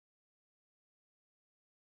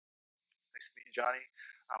Nice to meet you, Johnny.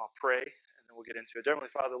 I'll pray, and then we'll get into it. Heavenly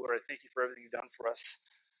Father, Lord, I thank you for everything you've done for us.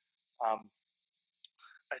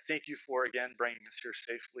 I thank you for, again, bringing us here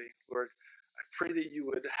safely. Lord, I pray that you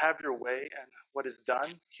would have your way in what is done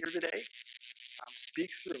here today. Speak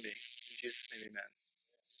through me. In Jesus' name,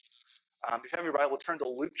 amen. If you have your Bible, turn to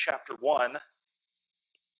Luke chapter 1.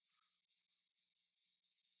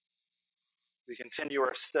 We continue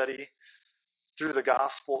our study through the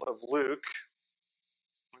Gospel of Luke.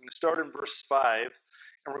 We're going to start in verse 5,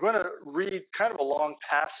 and we're going to read kind of a long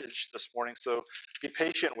passage this morning, so be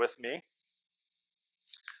patient with me.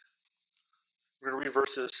 We're going to read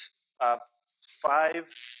verses 5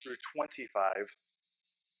 through 25.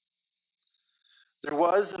 There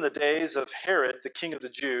was in the days of Herod, the king of the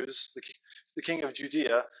Jews, the king of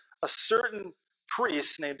Judea, a certain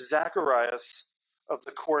priest named Zacharias of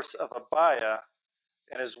the course of Abiah,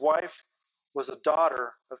 and his wife was a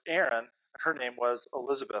daughter of Aaron, and her name was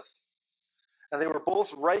Elizabeth. And they were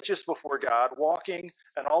both righteous before God, walking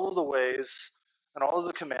in all of the ways and all of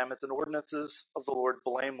the commandments and ordinances of the Lord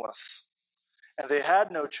blameless. And they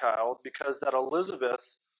had no child, because that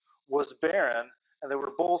Elizabeth was barren, and they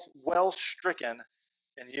were both well stricken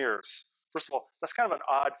in years. First of all, that's kind of an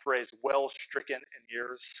odd phrase, well stricken in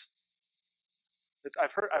years.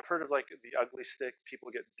 I've heard of like the ugly stick. People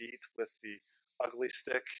get beat with the ugly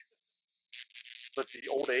stick, but the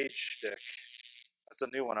old age stick, that's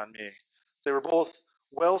a new one on me. They were both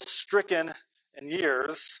well stricken in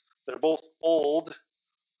years. They're both old.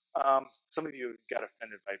 Some of you got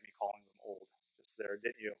offended by me calling them old just there,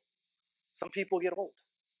 didn't you? Some people get old.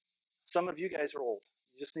 Some of you guys are old.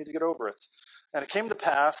 You just need to get over it. And it came to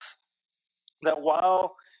pass that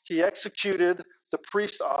while he executed the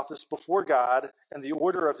priest's office before God in the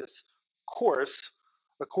order of his course,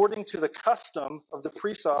 according to the custom of the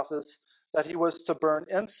priest's office, that he was to burn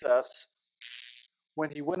incense when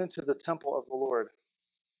he went into the temple of the Lord.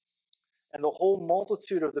 And the whole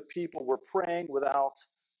multitude of the people were praying without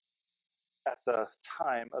at the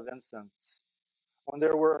time of incense, when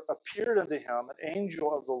there appeared unto him an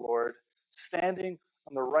angel of the Lord standing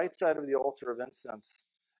on the right side of the altar of incense.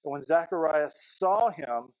 And when Zacharias saw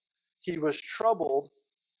him, he was troubled,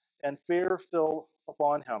 and fear fell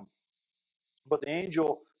upon him. But the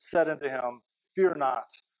angel said unto him, Fear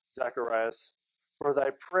not, Zacharias, for thy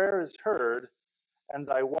prayer is heard, and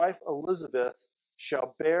thy wife Elizabeth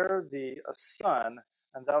shall bear thee a son,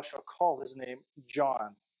 and thou shalt call his name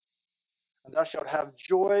John. And thou shalt have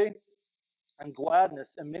joy and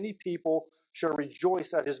gladness, and many people shall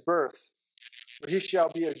rejoice at his birth. For he shall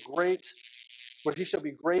be great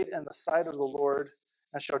in the sight of the Lord,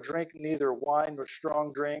 and shall drink neither wine nor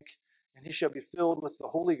strong drink, and he shall be filled with the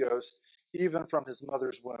Holy Ghost, even from his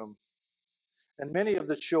mother's womb. And many of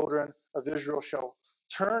the children of Israel shall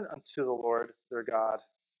turn unto the Lord their God,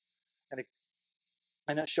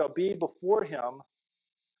 and it shall be before him,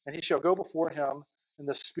 and he shall go before him in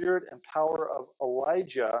the spirit and power of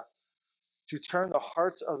Elijah, to turn the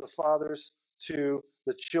hearts of the fathers to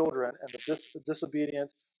the children, and the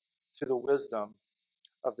disobedient to the wisdom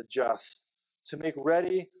of the just, to make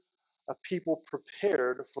ready a people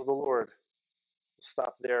prepared for the Lord. We'll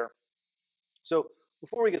stop there. So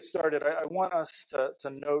before we get started, I want us to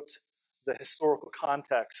note the historical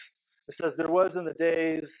context. It says, there was in the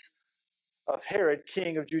days of Herod,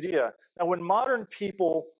 king of Judea. Now, when modern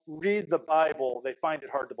people read the Bible, they find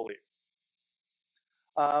it hard to believe.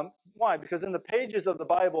 Why? Because in the pages of the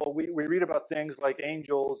Bible, we read about things like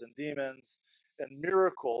angels and demons and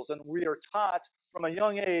miracles, and we are taught from a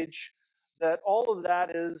young age that all of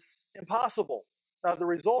that is impossible. Now, the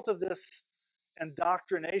result of this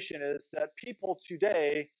indoctrination is that people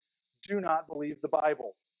today do not believe the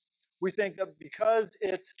Bible. We think that because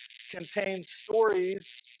it contains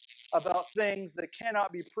stories about things that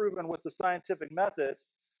cannot be proven with the scientific method,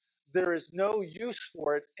 there is no use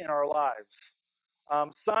for it in our lives.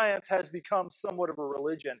 Science has become somewhat of a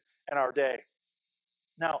religion in our day.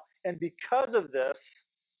 Now, and because of this,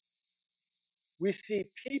 we see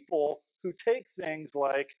people who take things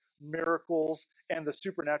like miracles and the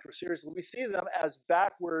supernatural seriously. We see them as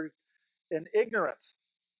backward and ignorant.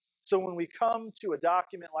 So when we come to a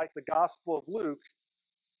document like the Gospel of Luke,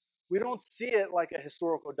 we don't see it like a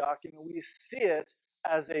historical document. We see it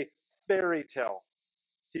as a fairy tale.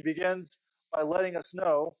 He begins by letting us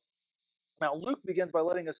know, now Luke begins by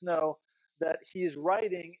letting us know that he's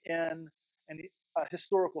writing in a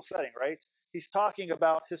historical setting, right? He's talking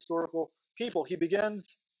about historical people. He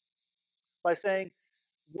begins by saying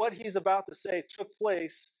what he's about to say took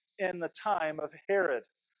place in the time of Herod.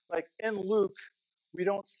 Like in Luke, we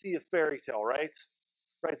don't see a fairy tale, right?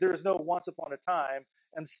 Right? There is no once upon a time.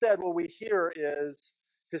 Instead, what we hear is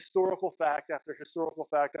historical fact after historical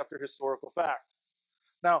fact after historical fact.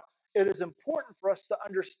 Now, it is important for us to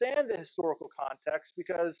understand the historical context,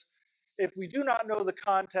 because if we do not know the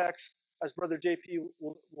context, as Brother JP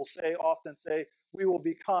will often say, we will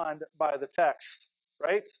be conned by the text,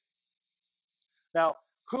 right? Now,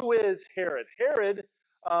 who is Herod? Herod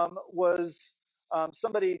was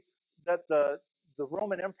somebody that the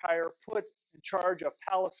Roman Empire put in charge of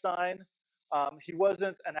Palestine. He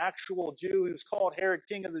wasn't an actual Jew. He was called Herod,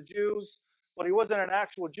 King of the Jews, but he wasn't an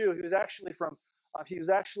actual Jew. He was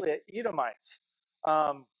actually an Edomite.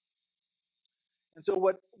 And so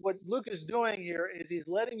what Luke is doing here is he's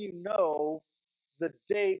letting you know the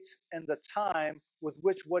date and the time with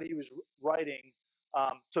which what he was writing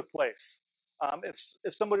took place.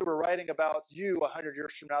 If somebody were writing about you 100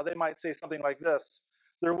 years from now, they might say something like this: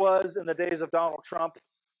 there was, in the days of Donald Trump,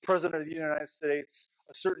 President of the United States,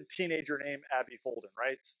 a certain teenager named Abby Folden,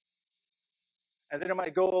 right? And then it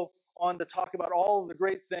might go on to talk about all of the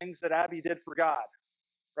great things that Abby did for God,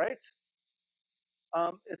 right?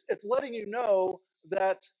 It's letting you know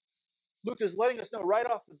that Luke is letting us know right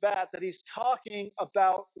off the bat that he's talking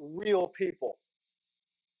about real people.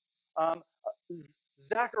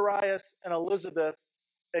 Zacharias and Elizabeth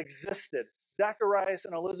existed. Zacharias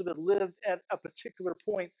and Elizabeth lived at a particular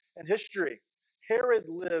point in history. Herod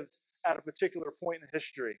lived at a particular point in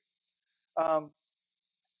history.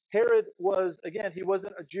 Herod was, again, he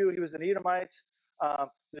wasn't a Jew, he was an Edomite.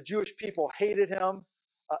 The Jewish people hated him.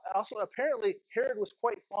 Also, apparently, Herod was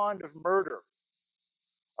quite fond of murder.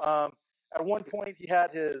 At one point, he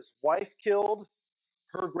had his wife killed,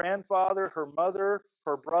 her grandfather, her mother,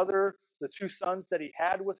 her brother, the two sons that he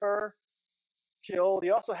had with her killed. He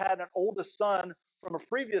also had an oldest son from a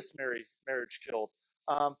previous marriage killed.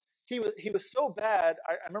 He was so bad.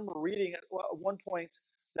 I remember reading at one point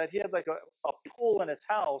that he had like a pool in his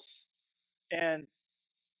house, and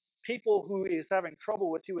people who he was having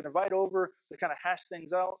trouble with, he would invite over to kind of hash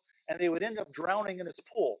things out, and they would end up drowning in his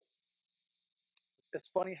pool. It's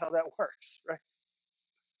funny how that works, right?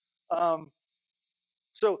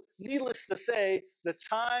 So needless to say, the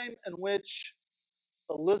time in which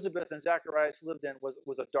Elizabeth and Zacharias lived in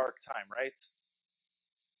was a dark time, right?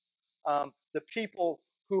 The people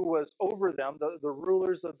who was over them, the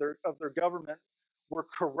rulers of their government, were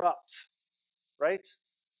corrupt, right?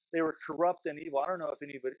 They were corrupt and evil. I don't know if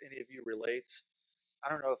any of you relate. I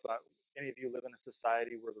don't know if any of you live in a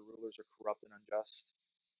society where the rulers are corrupt and unjust.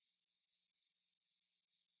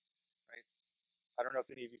 Right? I don't know if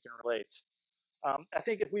any of you can relate. I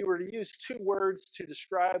think if we were to use two words to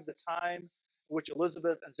describe the time in which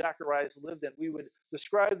Elizabeth and Zacharias lived in, we would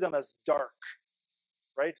describe them as dark,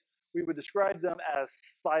 right? We would describe them as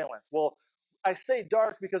silent. Well, I say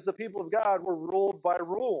dark because the people of God were ruled by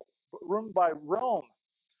Rome,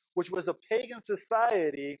 which was a pagan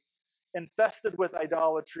society infested with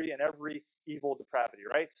idolatry and every evil depravity,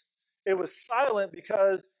 right? It was silent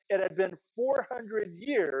because it had been 400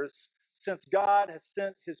 years since God had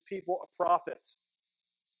sent his people a prophet.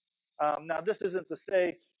 Now, this isn't to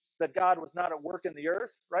say that God was not at work in the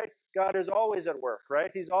earth, right? God is always at work,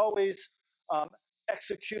 right? He's always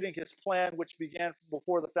executing his plan, which began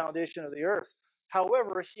before the foundation of the earth.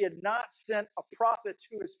 However, he had not sent a prophet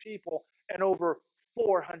to his people in over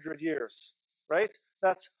 400 years, right?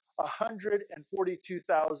 That's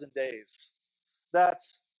 142,000 days.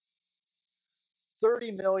 That's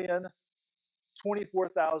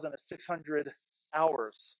 30,024,600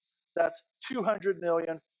 hours. That's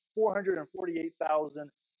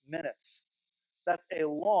 200,448,000 minutes. That's a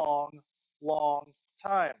long, long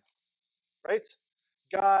time, right?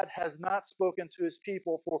 God has not spoken to his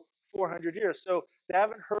people for 400 years. So they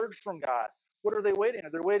haven't heard from God. What are they waiting?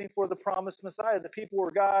 They're waiting for the promised Messiah. The people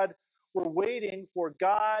of God were waiting for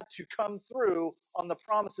God to come through on the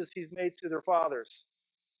promises he's made to their fathers,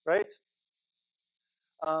 right?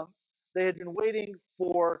 They had been waiting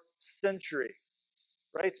for centuries,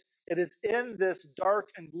 right? It is in this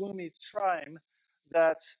dark and gloomy time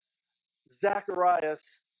that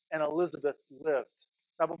Zacharias and Elizabeth lived.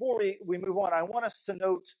 Now, before we move on, I want us to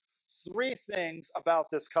note three things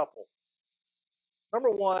about this couple.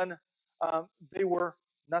 Number one, they were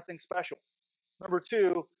nothing special. Number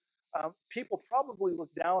two, people probably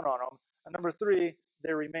looked down on them. And number three,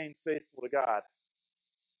 they remained faithful to God.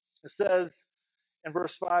 It says in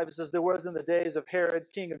verse 5, it says, there was in the days of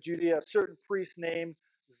Herod, king of Judea, a certain priest named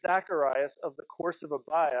Zacharias of the course of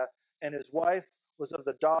Abiah, and his wife was of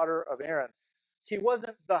the daughter of Aaron. He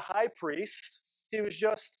wasn't the high priest. He was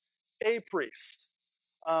just a priest.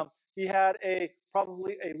 He had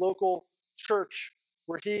probably a local church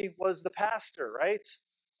where he was the pastor, right?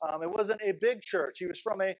 It wasn't a big church. He was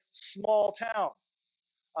from a small town.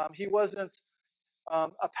 He wasn't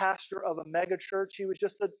a pastor of a mega church. He was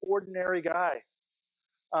just an ordinary guy.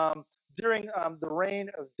 During the reign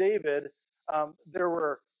of David, there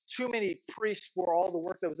were too many priests for all the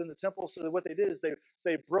work that was in the temple. So what they did is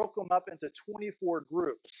they broke them up into 24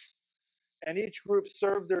 groups, and each group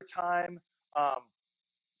served their time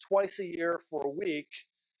twice a year for a week,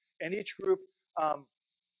 and each group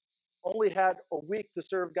only had a week to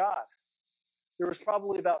serve God. There was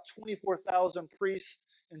probably about 24,000 priests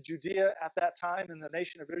in Judea at that time in the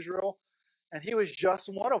nation of Israel, and he was just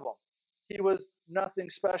one of them. He was nothing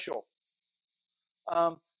special.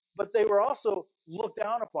 But they were also looked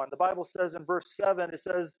down upon. The Bible says in verse 7, it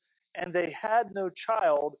says, and they had no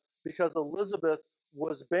child because Elizabeth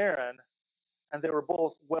was barren, and they were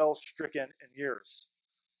both well stricken in years.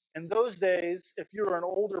 In those days, if you were an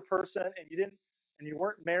older person and you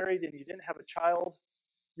weren't married and you didn't have a child,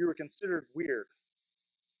 you were considered weird.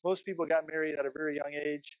 Most people got married at a very young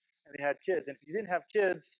age and they had kids. And if you didn't have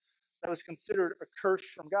kids, that was considered a curse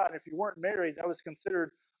from God. And if you weren't married, that was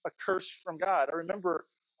considered a curse from God. I remember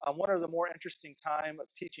one of the more interesting time of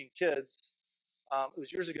teaching kids. It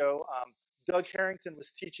was years ago. Doug Harrington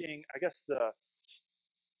was teaching, I guess, the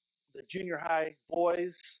junior high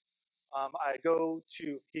boys.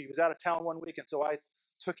 He was out of town one week, and so I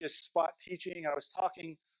took his spot teaching. I was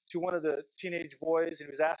talking to one of the teenage boys, and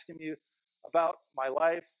he was asking me about my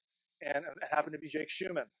life, and it happened to be Jake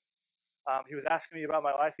Schumann. He was asking me about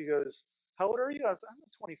my life. He goes, how old are you? I was, I'm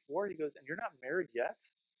 24. He goes, and you're not married yet?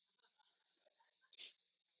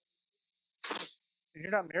 And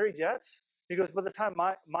you're not married yet? He goes, by the time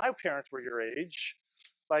my parents were your age,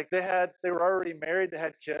 like they were already married, they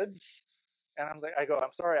had kids. And I go,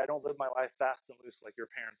 I'm sorry, I don't live my life fast and loose like your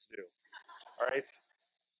parents do. All right?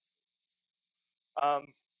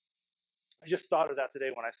 I just thought of that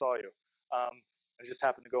today when I saw you. I just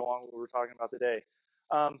happened to go on what we were talking about today.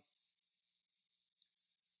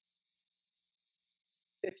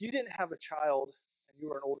 If you didn't have a child and you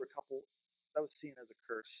were an older couple, that was seen as a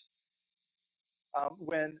curse.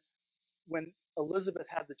 When Elizabeth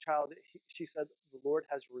had the child, she said, the Lord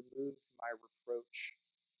has removed my reproach.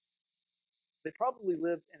 They probably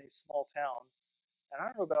lived in a small town. And I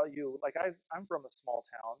don't know about you, like I'm from a small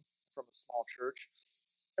town, from a small church.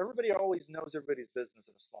 Everybody always knows everybody's business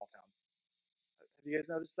in a small town. Have you guys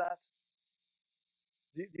noticed that?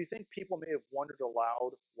 Do you think people may have wondered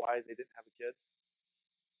aloud why they didn't have a kid?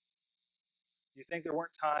 Do you think there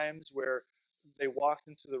weren't times where they walked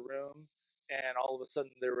into the room and all of a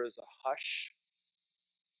sudden there was a hush?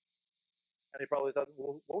 And they probably thought,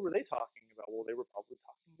 well, what were they talking about? Well, they were probably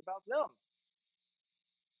talking about them.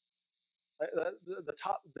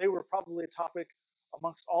 They were probably a topic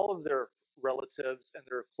amongst all of their relatives and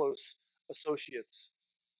their close associates.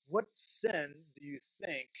 What sin do you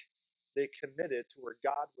think they committed to where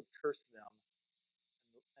God would curse them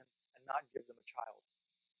and not give them a child?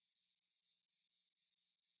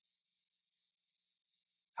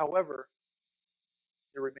 However,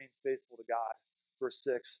 they remained faithful to God. Verse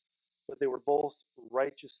 6, but they were both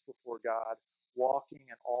righteous before God, walking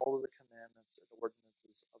in all of the commandments and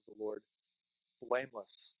ordinances of the Lord,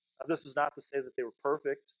 blameless. Now, this is not to say that they were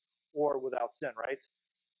perfect or without sin, right?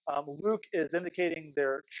 Luke is indicating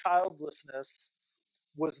their childlessness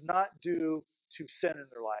was not due to sin in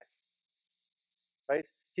their life, right?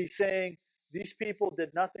 He's saying these people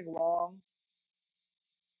did nothing wrong.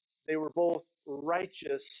 They were both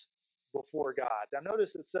righteous before God. Now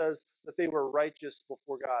notice it says that they were righteous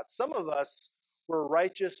before God. Some of us were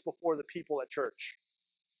righteous before the people at church,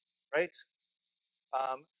 right?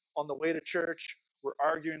 On the way to church, we're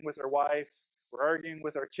arguing with our wife, we're arguing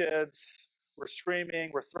with our kids, we're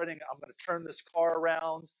screaming, we're threatening, I'm going to turn this car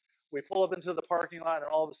around. We pull up into the parking lot,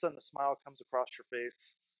 and all of a sudden a smile comes across your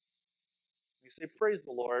face. You say, praise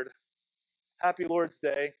the Lord. Happy Lord's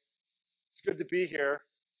Day. It's good to be here.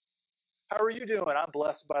 How are you doing? I'm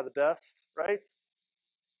blessed by the best, right?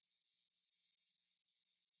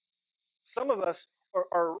 Some of us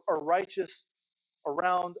are righteous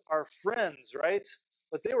around our friends, right?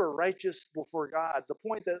 But they were righteous before God. The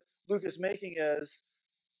point that Luke is making is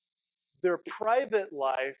their private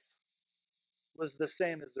life was the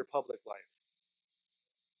same as their public life.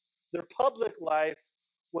 Their public life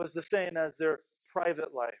was the same as their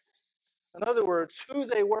private life. In other words, who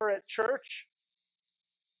they were at church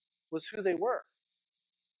was who they were.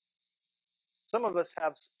 Some of us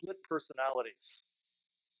have split personalities,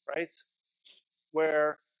 right?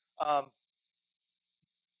 Where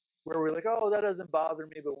we're like, oh, that doesn't bother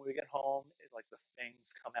me, but when we get home, like the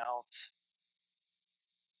things come out.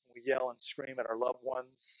 We yell and scream at our loved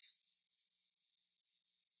ones.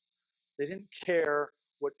 They didn't care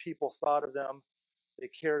what people thought of them. They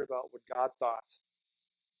cared about what God thought.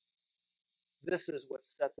 This is what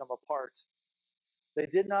set them apart. They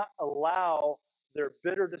did not allow their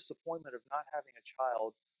bitter disappointment of not having a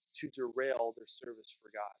child to derail their service for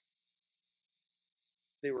God.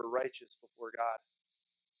 They were righteous before God.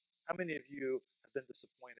 How many of you have been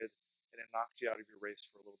disappointed and it knocked you out of your race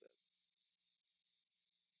for a little bit?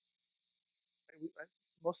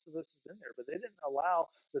 Most of us have been there, but they didn't allow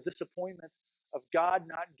the disappointment of God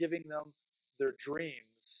not giving them their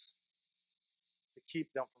dreams to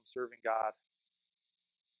keep them from serving God.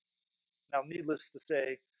 Now, needless to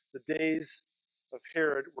say, the days of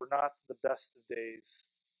Herod were not the best of days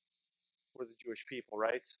for the Jewish people,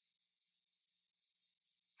 right?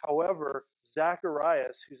 However,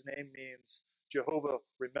 Zacharias, whose name means Jehovah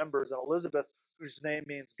remembers, and Elizabeth, whose name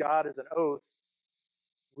means God is an oath,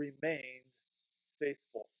 remained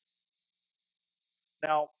faithful.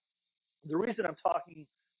 Now, the reason I'm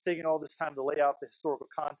taking all this time to lay out the historical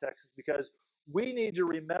context is because we need to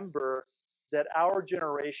remember that our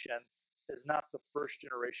generation is not the first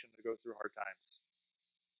generation to go through hard times.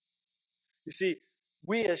 You see,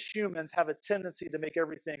 we as humans have a tendency to make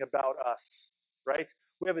everything about us, right?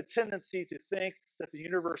 We have a tendency to think that the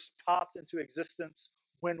universe popped into existence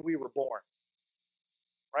when we were born,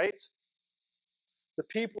 right? The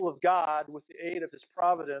people of God, with the aid of his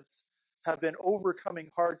providence, have been overcoming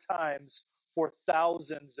hard times for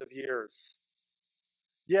thousands of years.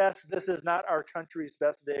 Yes, this is not our country's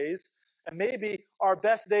best days, and maybe our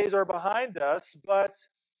best days are behind us, but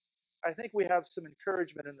I think we have some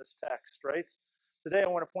encouragement in this text, right? Today I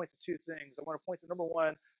want to point to two things. I want to point to number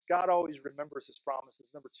one, God always remembers his promises.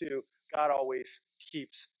 Number two, God always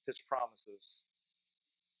keeps his promises,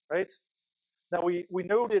 right? Now we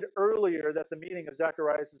noted earlier that the meaning of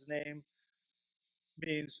Zacharias' name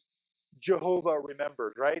means Jehovah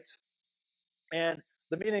remembered, right? And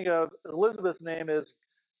the meaning of Elizabeth's name is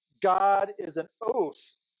God is an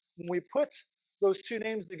oath. When we put those two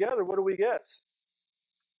names together, what do we get?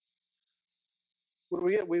 What do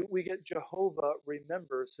we get? We get Jehovah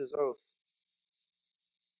remembers his oath.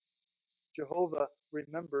 Jehovah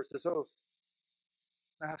remembers his oath.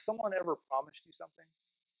 Now, has someone ever promised you something?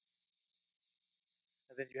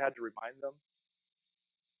 And then you had to remind them?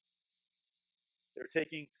 They're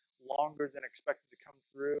taking longer than expected to come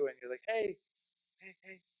through, and you're like, hey,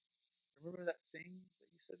 remember that thing that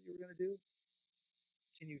you said you were going to do?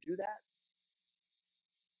 Can you do that?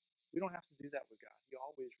 We don't have to do that with God. He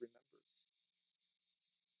always remembers.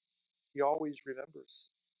 He always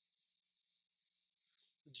remembers.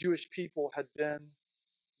 The Jewish people had been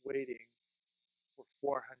waiting for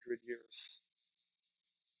 400 years.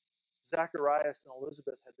 Zacharias and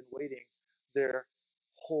Elizabeth had been waiting their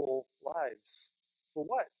whole lives. For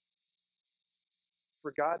what?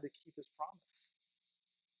 For God to keep his promise.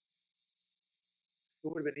 It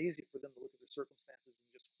would have been easy for them to look at the circumstances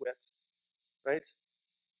and just quit, right?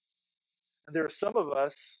 And there are some of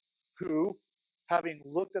us who, having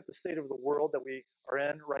looked at the state of the world that we are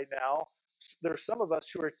in right now, there are some of us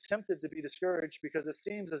who are tempted to be discouraged because it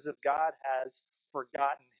seems as if God has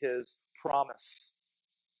forgotten his promise.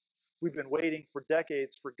 We've been waiting for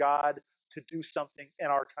decades for God to do something in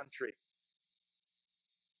our country.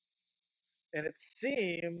 And it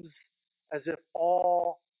seems as if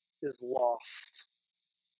all is lost.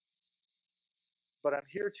 But I'm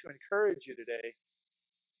here to encourage you today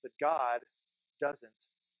that God doesn't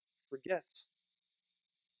forget.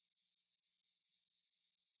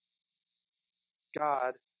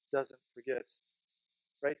 God doesn't forget,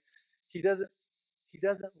 right? He doesn't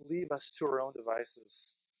leave us to our own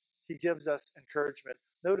devices. He gives us encouragement.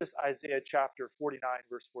 Notice Isaiah chapter 49,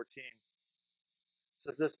 verse 14. It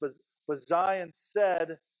says this, but Zion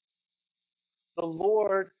said, the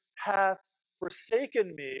Lord hath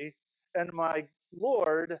forsaken me, and my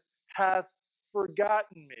Lord hath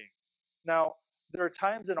forgotten me. Now, there are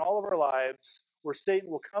times in all of our lives where Satan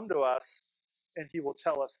will come to us and he will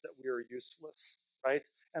tell us that we are useless, right?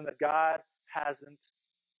 And that God hasn't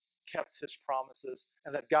kept his promises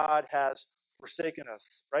and that God has forsaken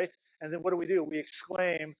us, right? And then what do? We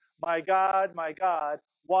exclaim, my God,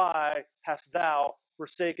 why hast thou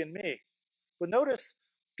forsaken me? But notice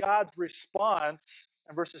God's response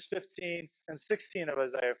in verses 15 and 16 of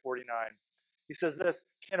Isaiah 49. He says this,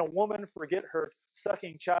 can a woman forget her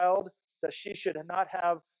sucking child, that she should not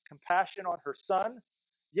have compassion on her son?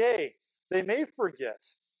 Yea, they may forget,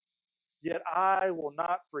 yet I will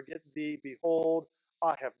not forget thee. Behold,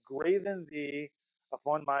 I have graven thee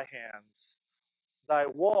upon my hands. Thy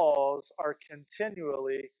walls are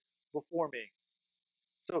continually before me.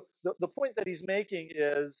 So the point that he's making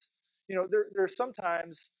is, there are some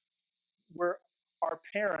times where our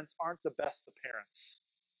parents aren't the best of parents,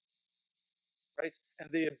 right? And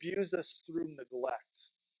they abuse us through neglect,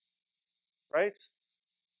 right?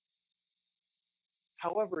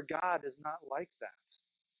 However, God is not like that.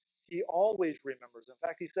 He always remembers. In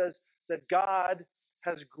fact, he says that God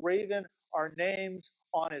has graven our names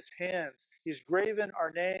on his hands. He's graven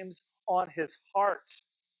our names on his heart.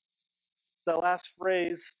 The last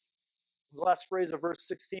phrase of verse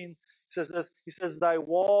 16 says this. He says, thy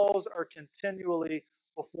walls are continually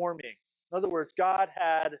before me. In other words, God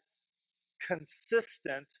had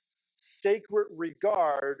consistent, sacred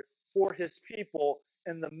regard for his people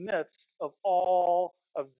in the midst of all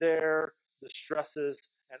of their distresses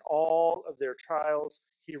and all of their trials.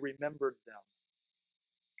 He remembered them.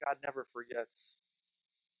 God never forgets.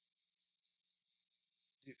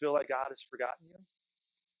 Do you feel like God has forgotten you?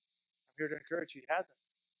 I'm here to encourage you, he hasn't.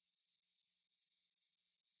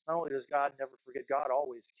 Not only does God never forget, God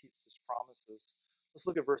always keeps his promises. Let's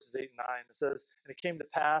look at verses 8 and 9. It says, and it came to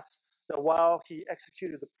pass that while he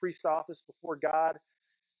executed the priest's office before God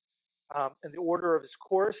in the order of his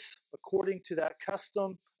course, according to that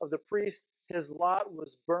custom of the priest, his lot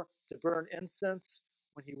was burnt to burn incense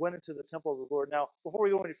when he went into the temple of the Lord. Now, before we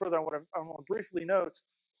go any further, I want to briefly note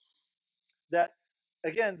that,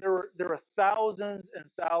 again, there are thousands and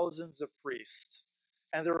thousands of priests,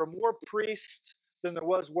 and there were more priests than there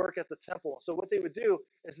was work at the temple. So what they would do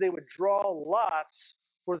is they would draw lots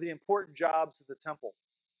for the important jobs of the temple.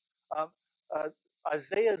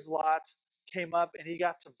 Isaiah's lot came up and he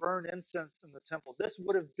got to burn incense in the temple. This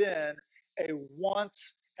would have been a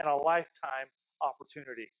once in a lifetime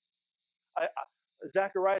opportunity.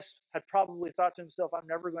 Zacharias had probably thought to himself, I'm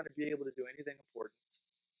never going to be able to do anything important.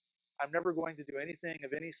 I'm never going to do anything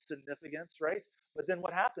of any significance, right? But then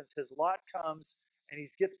what happens? His lot comes and he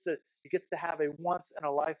gets to have a once in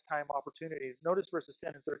a lifetime opportunity. Notice verses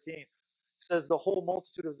 10 and 13. It says, the whole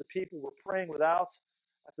multitude of the people were praying without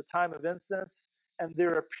at the time of incense, and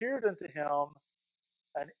there appeared unto him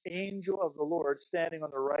an angel of the Lord standing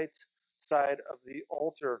on the right side of the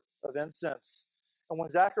altar of incense. And when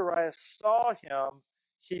Zacharias saw him,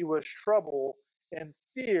 he was troubled, and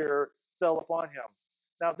fear fell upon him.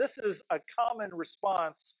 Now, this is a common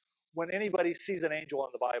response when anybody sees an angel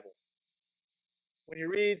in the Bible. When you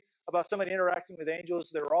read about somebody interacting with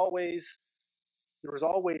angels, there was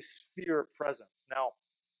always fear present. Now,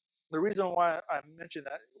 the reason why I mentioned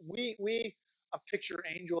that, we picture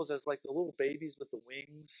angels as like the little babies with the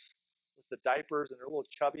wings, with the diapers, and they're a little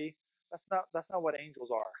chubby. That's not what angels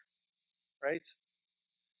are, right?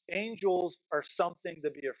 Angels are something to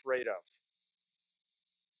be afraid of,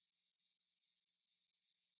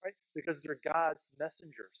 right? Because they're God's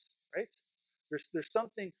messengers, right? There's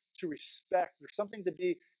something to respect. There's something to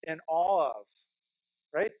be in awe of,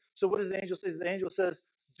 right? So what does the angel say? The angel says,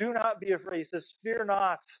 do not be afraid. He says, fear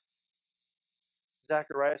not,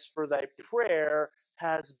 Zacharias, for thy prayer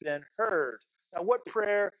has been heard. Now, what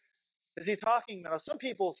prayer is he talking about? Some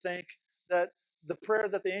people think that the prayer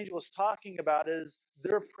that the angel is talking about is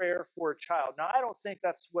their prayer for a child. Now, I don't think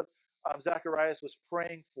that's what Zacharias was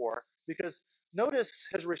praying for, because notice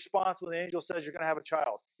his response when the angel says, you're going to have a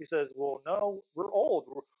child. He says, well, no, we're old.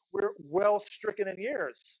 We're well stricken in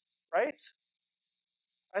years, right?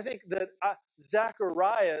 I think that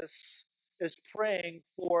Zacharias is praying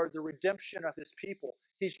for the redemption of his people.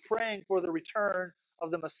 He's praying for the return of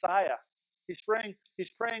the Messiah. He's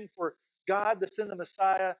praying for God to send the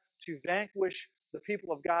Messiah to vanquish the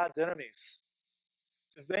people of God's enemies,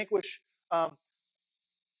 to vanquish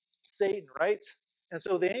Satan, right? And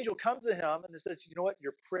so the angel comes to him and says, you know what?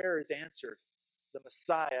 Your prayer is answered. The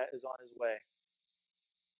Messiah is on his way,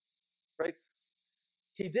 right?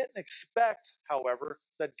 He didn't expect, however,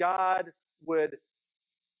 that God would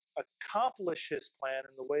accomplish his plan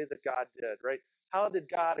in the way that God did, right? How did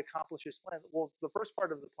God accomplish his plan? Well, the first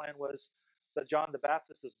part of the plan was that John the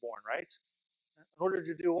Baptist is born, right? In order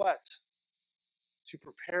to do what? To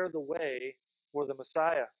prepare the way for the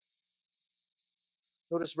Messiah.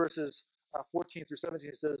 Notice verses 14 through 17.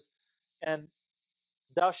 It says, and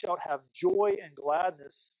thou shalt have joy and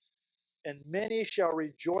gladness, and many shall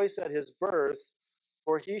rejoice at his birth,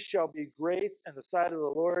 for he shall be great in the sight of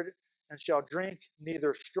the Lord, and shall drink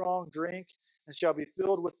neither strong drink, and shall be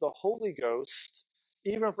filled with the Holy Ghost,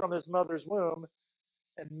 even from his mother's womb.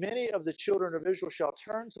 And many of the children of Israel shall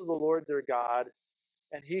turn to the Lord their God,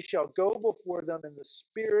 and he shall go before them in the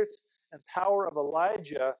spirit and power of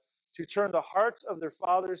Elijah, to turn the hearts of their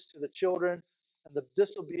fathers to the children, and the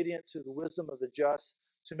disobedient to the wisdom of the just,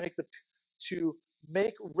 to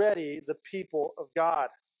make ready the people of God.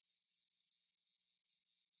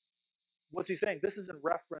 What's he saying? This is in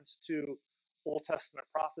reference to Old Testament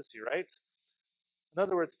prophecy, right? In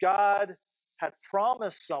other words, God had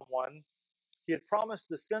promised someone, he had promised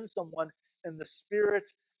to send someone in the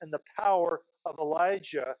spirit and the power of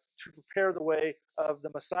Elijah to prepare the way of the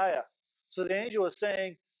Messiah. So the angel is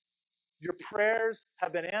saying, your prayers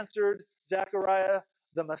have been answered, Zechariah.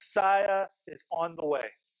 The Messiah is on the way.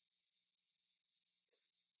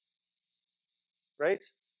 Right?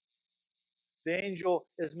 The angel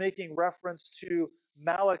is making reference to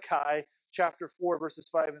Malachi chapter 4, verses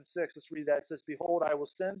 5 and 6. Let's read that. It says, behold, I will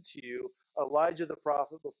send to you Elijah the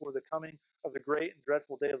prophet before the coming of the great and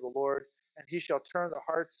dreadful day of the Lord, and he shall turn the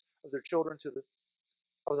hearts of their children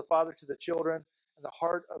of the father to the children, and the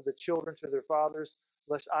heart of the children to their fathers,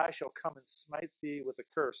 lest I shall come and smite thee with a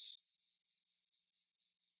curse.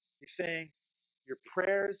 He's saying, your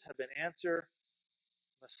prayers have been answered.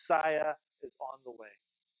 Messiah is on the way.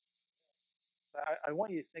 I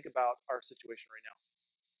want you to think about our situation right now.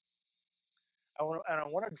 I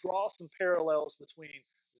want to draw some parallels between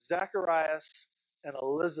Zacharias and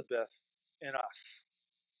Elizabeth and us.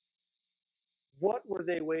 What were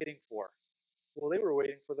they waiting for? Well, they were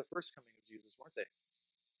waiting for the first coming of Jesus, weren't they?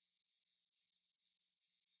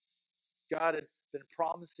 God had been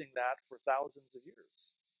promising that for thousands of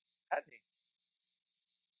years, hadn't he?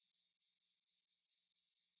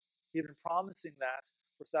 He had been promising that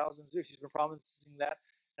for thousands of years. He's been promising that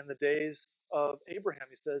in the days of Abraham.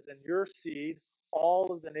 He says, in your seed,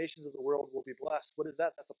 all of the nations of the world will be blessed. What is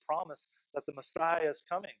that? That's a promise that the Messiah is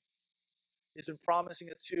coming. He's been promising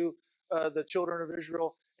it to the children of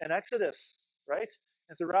Israel in Exodus, right?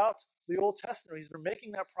 And throughout the Old Testament, he's been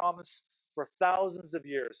making that promise for thousands of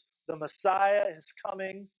years. The Messiah is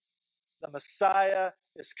coming. The Messiah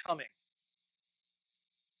is coming.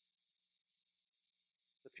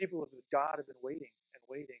 The people of God have been waiting and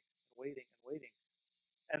waiting and waiting and waiting.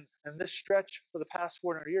 And this stretch for the past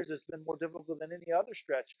 400 years has been more difficult than any other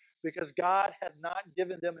stretch because God had not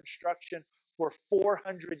given them instruction for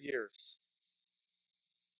 400 years.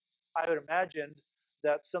 I would imagine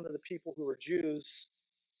that some of the people who were Jews,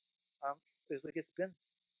 it's like, it's been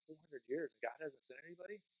 400 years. God hasn't sent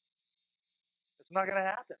anybody. It's not going to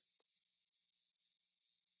happen.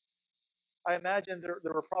 I imagine there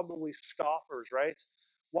were probably scoffers, right?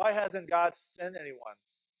 Why hasn't God sent anyone?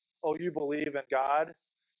 Oh, you believe in God?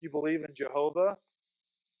 You believe in Jehovah?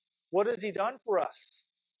 What has he done for us?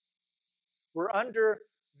 We're under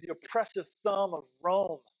the oppressive thumb of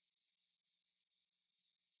Rome.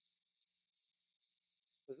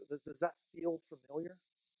 Does that feel familiar?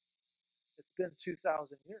 It's been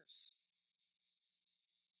 2,000 years.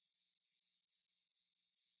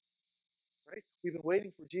 Right? We've been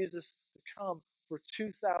waiting for Jesus to come for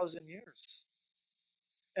 2,000 years.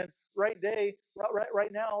 And right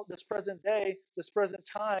now, this present day, this present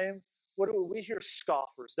time, what do we hear?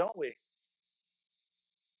 Scoffers, don't we?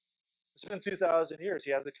 It's been 2,000 years.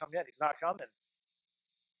 He hasn't come yet. He's not coming.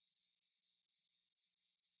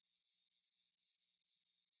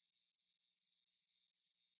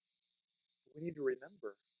 We need to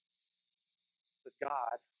remember that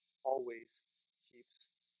God always keeps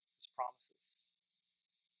his promises.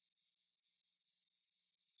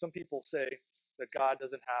 Some people say that God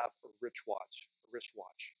doesn't have a wristwatch.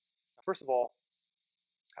 Now, first of all,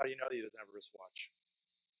 how do you know that he doesn't have a wristwatch?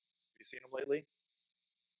 Have you seen him lately?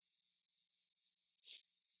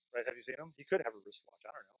 Right? Have you seen him? He could have a wristwatch.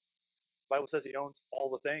 I don't know. The Bible says he owns all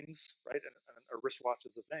the things, right? And a wristwatch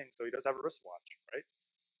is a thing, so he does have a wristwatch, right?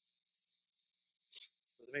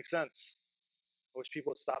 Does it make sense? I wish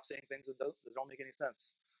people would stop saying things that don't make any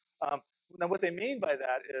sense. Now, what they mean by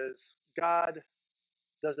that is God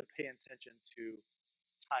doesn't pay attention to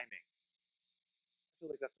timing. I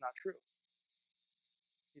feel like that's not true.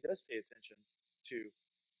 He does pay attention to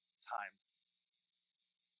time.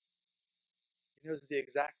 He knows the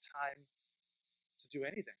exact time to do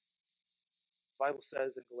anything. The Bible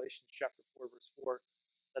says in Galatians chapter 4, verse 4,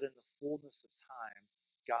 that in the fullness of time,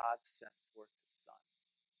 God sent forth his Son.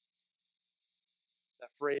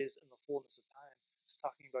 That phrase, in the fullness of time, is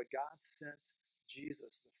talking about God sent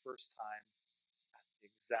Jesus the first time at the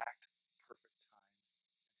exact perfect time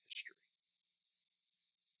in history.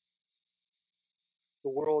 The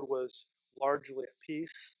world was largely at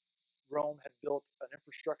peace. Rome had built an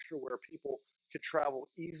infrastructure where people could travel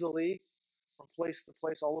easily from place to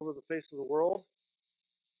place all over the face of the world.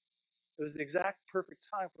 It was the exact perfect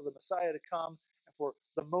time for the Messiah to come and for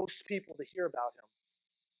the most people to hear about him.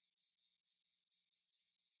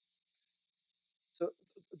 So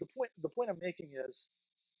the point I'm making is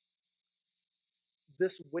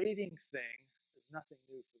this waiting thing is nothing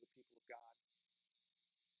new for the people of God.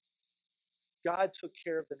 God took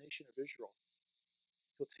care of the nation of Israel.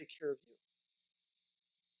 He'll take care of you.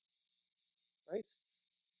 right?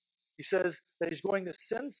 He says that he's going to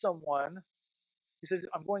send someone. He says,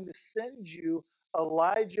 I'm going to send you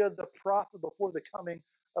Elijah the prophet before the coming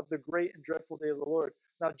of the great and dreadful day of the Lord.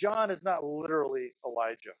 Now, John is not literally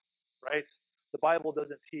Elijah, right? The Bible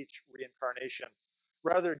doesn't teach reincarnation.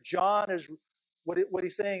 Rather, John is what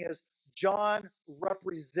he's saying is John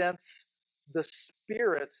represents the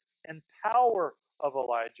spirit and power of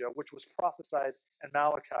Elijah, which was prophesied in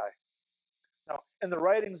Malachi. Now, in the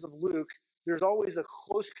writings of Luke, there's always a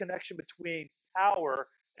close connection between power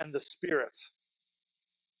and the spirit.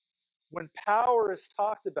 When power is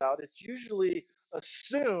talked about, it's usually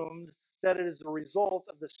assumed that it is the result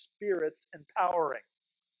of the Spirit's empowering.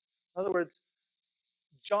 In other words,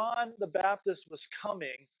 John the Baptist was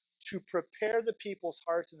coming to prepare the people's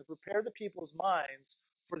hearts and to prepare the people's minds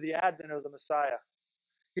for the advent of the Messiah.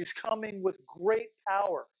 He's coming with great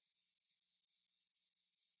power.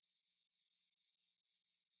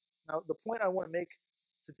 Now, the point I want to make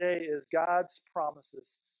today is God's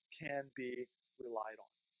promises can be relied on.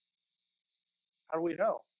 How do we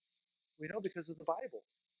know? We know because of the Bible.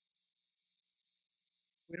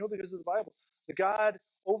 We know because of the Bible. The God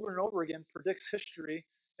over and over again predicts history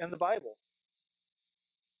in the Bible.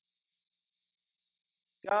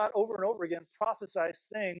 God over and over again prophesies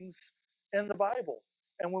things in the Bible.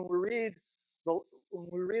 And when we read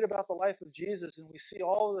about the life of Jesus and we see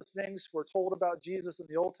all of the things we're told about Jesus in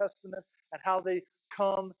the Old Testament and how they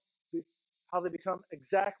become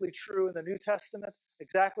exactly true in the New Testament,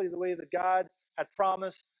 exactly the way that God had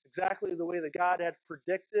promised, exactly the way that God had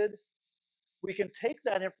predicted, we can take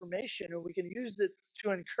that information and we can use it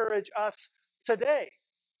to encourage us today.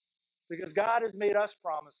 Because God has made us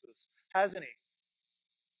promises, hasn't he?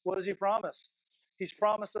 What does he promise? He's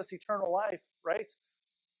promised us eternal life, right?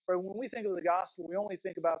 But when we think of the gospel, we only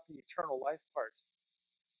think about the eternal life part.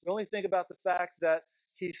 We only think about the fact that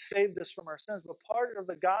he saved us from our sins. But part of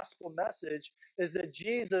the gospel message is that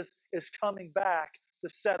Jesus is coming back to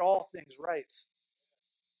set all things right.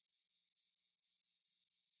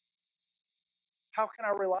 How can I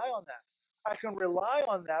rely on that? I can rely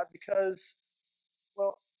on that because,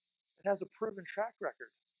 well, it has a proven track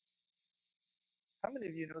record. How many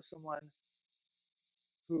of you know someone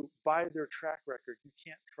who, by their track record, you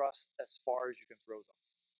can't trust as far as you can throw them?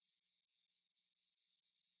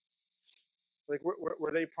 Like,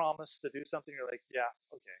 where they promise to do something, you're like, yeah,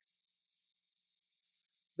 okay.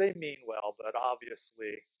 They mean well, but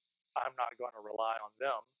obviously I'm not going to rely on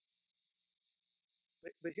them.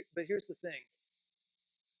 But here's the thing.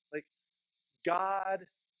 Like, God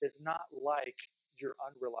is not like your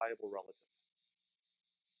unreliable relative.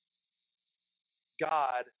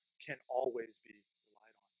 God can always be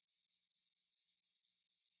relied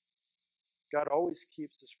on. God always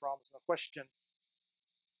keeps his promise. Now, question,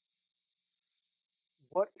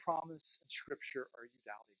 what promise in Scripture are you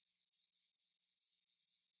doubting?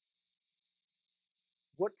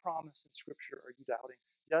 What promise in Scripture are you doubting?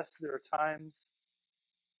 Yes, there are times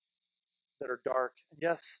that are dark. And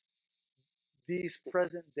yes, these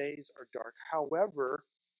present days are dark. However,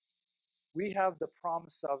 we have the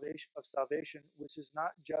promise of salvation, which is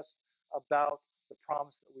not just about the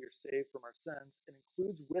promise that we are saved from our sins. It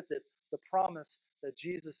includes with it the promise that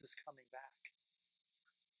Jesus is coming back.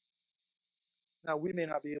 Now, we may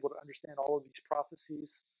not be able to understand all of these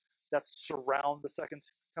prophecies that surround the second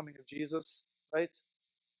coming of Jesus, right?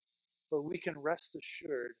 But we can rest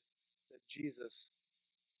assured that Jesus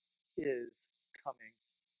is coming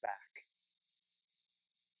back.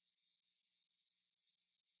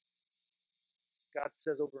 God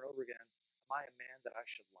says over and over again, am I a man that I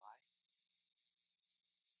should lie?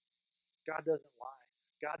 God doesn't lie.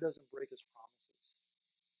 God doesn't break his promises.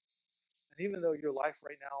 And even though your life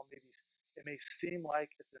right now, maybe it may seem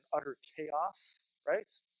like it's an utter chaos,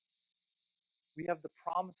 right? We have the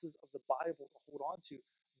promises of the Bible to hold on to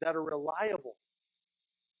that are reliable.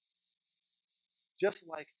 Just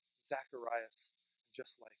like Zacharias,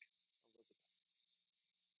 just like Elizabeth.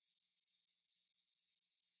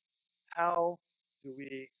 How do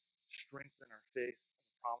we strengthen our faith in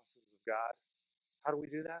the promises of God? How do we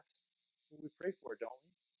do that? Well, we pray for it, don't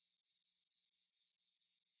we?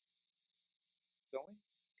 Don't we?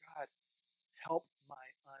 God, help my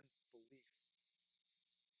unbelief.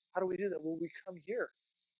 How do we do that? Well, we come here,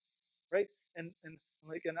 right? And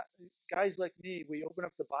guys like me, we open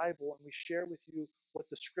up the Bible and we share with you what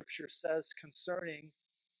the Scripture says concerning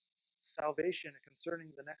salvation and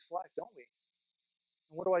concerning the next life, don't we?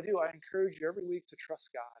 And what do? I encourage you every week to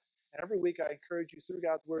trust God. And every week I encourage you through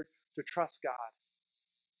God's Word to trust God.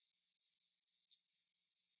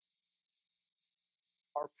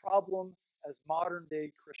 Our problem as modern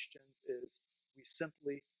day Christians is we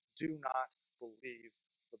simply do not believe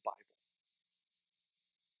the Bible.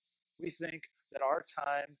 We think that our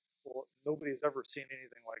time, well, nobody's ever seen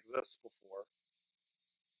anything like this before.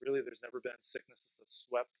 Really, there's never been sicknesses that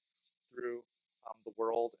swept through the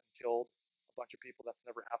world and killed a bunch of people. That's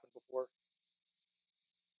never happened before.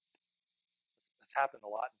 That's happened a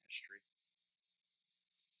lot in history.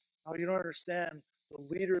 Oh, you don't understand. The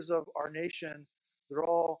leaders of our nation, they're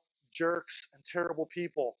all jerks and terrible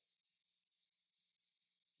people.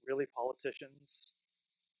 Really, politicians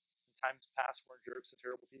in times past weren't jerks and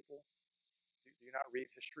terrible people? Do you not read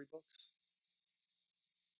history books?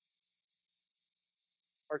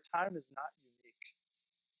 Our time is not unique.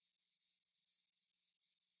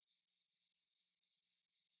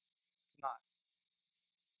 It's not.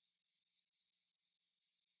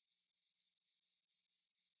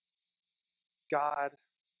 God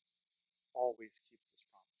always keeps his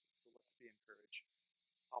promises. So let's be encouraged.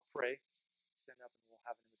 I'll pray, stand up, and we'll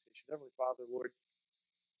have an invitation. Heavenly Father, Lord,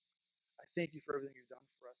 I thank you for everything you've done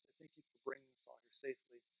for us. I thank you for bringing us all here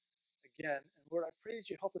safely again. And Lord, I pray that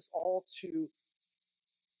you help us all to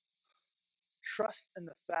trust in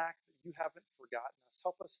the fact that you haven't forgotten us.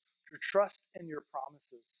 Help us to trust in your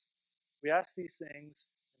promises. We ask these things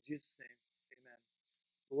in Jesus' name. Amen.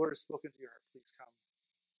 The Lord has spoken to your heart. Please come.